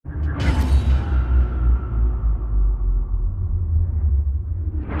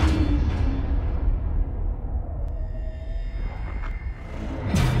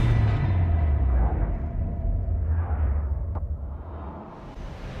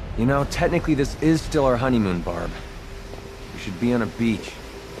You know, technically this is still our honeymoon, Barb. We should be on a beach.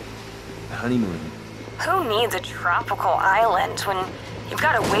 Honeymoon. Who needs a tropical island when you've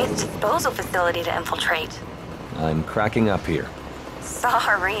got a waste disposal facility to infiltrate? I'm cracking up here.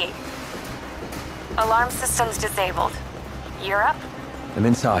 Sorry. Alarm system's disabled. You're up? I'm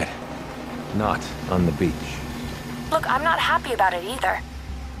inside. Not on the beach. Look, I'm not happy about it either.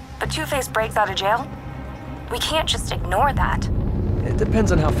 But Two-Face breaks out of jail? We can't just ignore that. It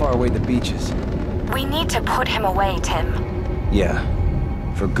depends on how far away the beach is. We need to put him away, Tim. Yeah.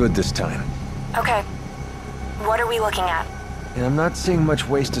 For good this time. Okay. What are we looking at? And I'm not seeing much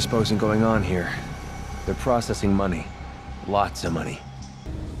waste disposing going on here. They're processing money. Lots of money.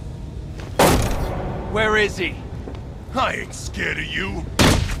 Where is he? I ain't scared of you.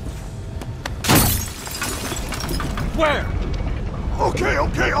 Where? Okay,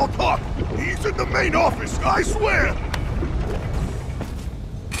 I'll talk. He's in the main office, I swear.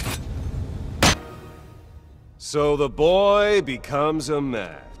 So the boy becomes a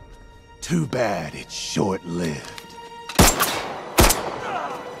man. Too bad it's short-lived.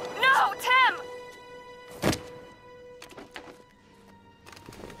 No, Tim!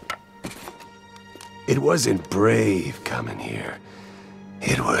 It wasn't brave coming here.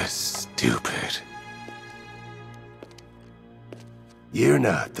 It was stupid. You're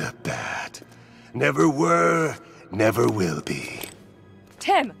not the Bat. Never were, never will be.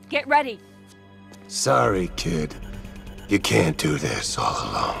 Tim, get ready. Sorry, kid. You can't do this all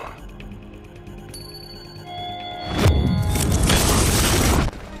alone.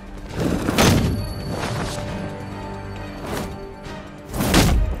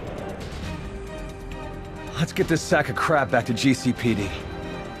 Let's get this sack of crap back to GCPD.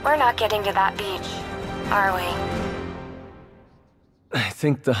 We're not getting to that beach, are we? I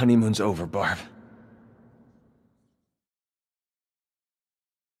think the honeymoon's over, Barb.